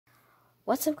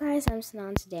What's up guys, I'm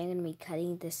Sanan. Today I'm going to be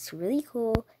cutting this really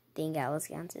cool thing out. Let's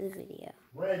get onto the video.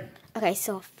 Okay,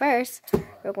 so first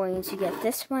we're going to get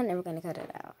this one and we're going to cut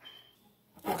it out.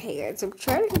 Okay guys, I'm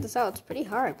trying to cut this out. It's pretty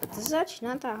hard, but this is actually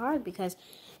not that hard because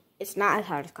it's not as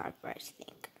hard as cardboard, I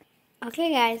think.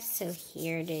 Okay guys, so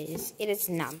here it is. It is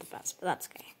not the best, but that's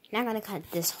okay. Now I'm going to cut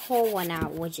this whole one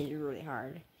out, which is really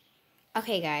hard.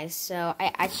 Okay guys, so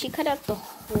I actually cut out the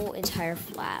whole entire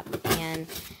flap, and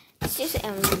it's just an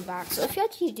Amazon box. So if you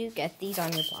actually do get these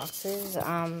on your boxes,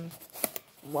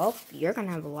 well, you're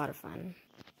gonna have a lot of fun.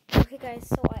 Okay guys,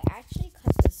 so I actually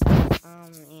cut this out,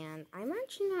 and I'm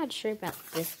actually not sure about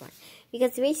this one,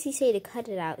 because they basically say to cut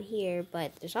it out here,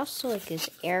 but there's also like this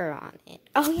arrow on it.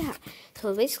 Oh yeah,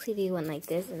 so basically they went like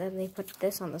this, and then they put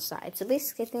this on the side. So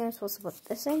basically I think I'm supposed to put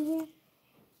this in here.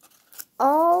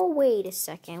 Oh, wait a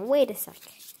second.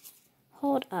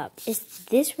 Hold up. Is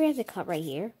this where I have to cut right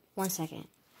here? 1 second.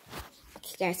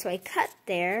 Okay, guys, so I cut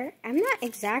there. I'm not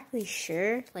exactly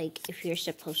sure, like, if you're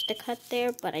supposed to cut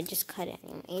there, but I just cut it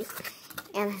anyways.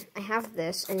 And I have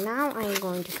this, and now I'm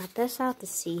going to cut this out to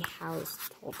see how this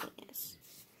whole thing is.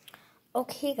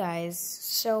 Okay, guys,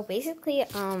 so basically,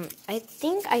 I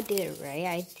think I did it right.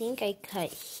 I think I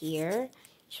cut here. You're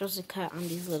supposed to cut on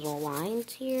these little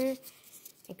lines here.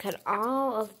 I cut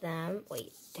all of them.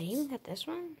 Wait, did I even cut this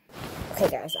one? Okay,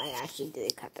 guys, I actually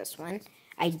did cut this one.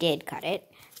 I did cut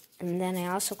it. And then I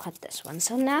also cut this one.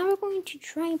 So now we're going to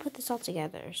try and put this all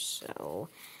together. So,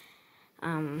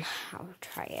 I'll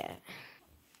try it.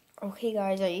 Okay,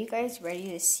 guys, are you guys ready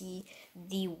to see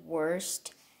the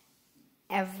worst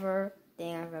ever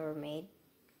thing I've ever made?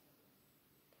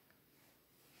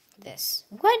 This.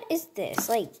 What is this?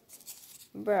 Like,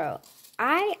 bro.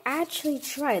 I actually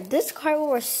tried. This cardboard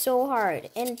was so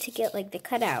hard, and to get like the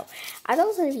cutout, I thought it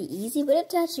was gonna be easy, but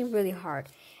it's actually really hard.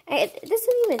 And it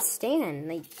doesn't even stand.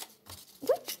 Like,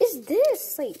 what is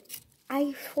this? Like,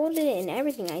 I folded it and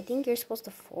everything. I think you're supposed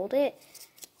to fold it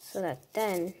so that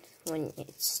then when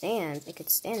it stands, it could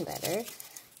stand better.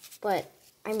 But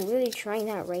I'm really trying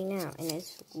that right now, and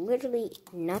it's literally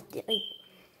nothing. Like,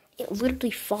 it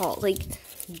literally falls. Like,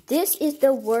 this is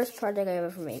the worst project I've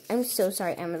ever made. I'm so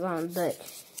sorry, Amazon, but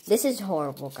this is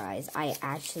horrible, guys. I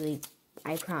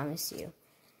promise you.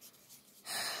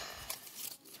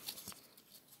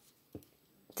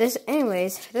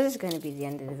 Anyways, this is going to be the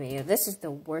end of the video. This is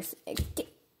the worst.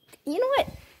 You know what?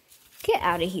 Get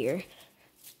out of here.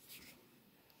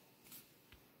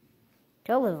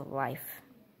 Go live life.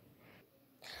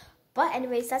 But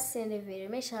anyways, that's the end of the video.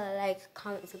 Make sure to like,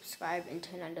 comment, subscribe, and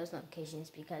turn on those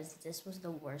notifications, because this was the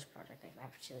worst project I've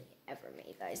actually ever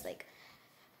made, guys. Like,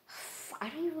 I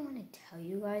don't even want to tell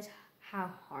you guys how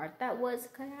hard that was to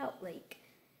cut out. Like,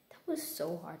 that was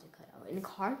so hard to cut out. And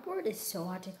cardboard is so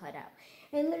hard to cut out.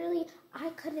 And literally, I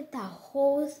cut that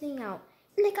whole thing out.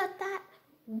 And I got that.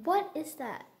 What is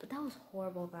that? But that was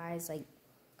horrible, guys. Like,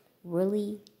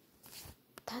 really?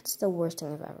 That's the worst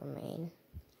thing I've ever made.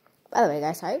 By the way,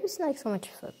 guys, I was like so much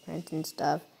footprints and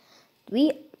stuff.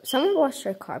 Someone washed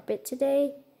our carpet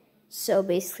today, so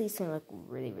basically it's gonna look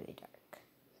really, really dark.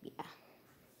 Yeah.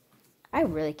 I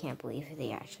really can't believe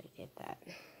they actually did that.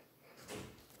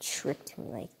 Tricked me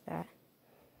like that.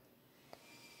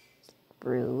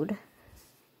 Rude.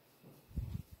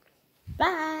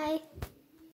 Bye.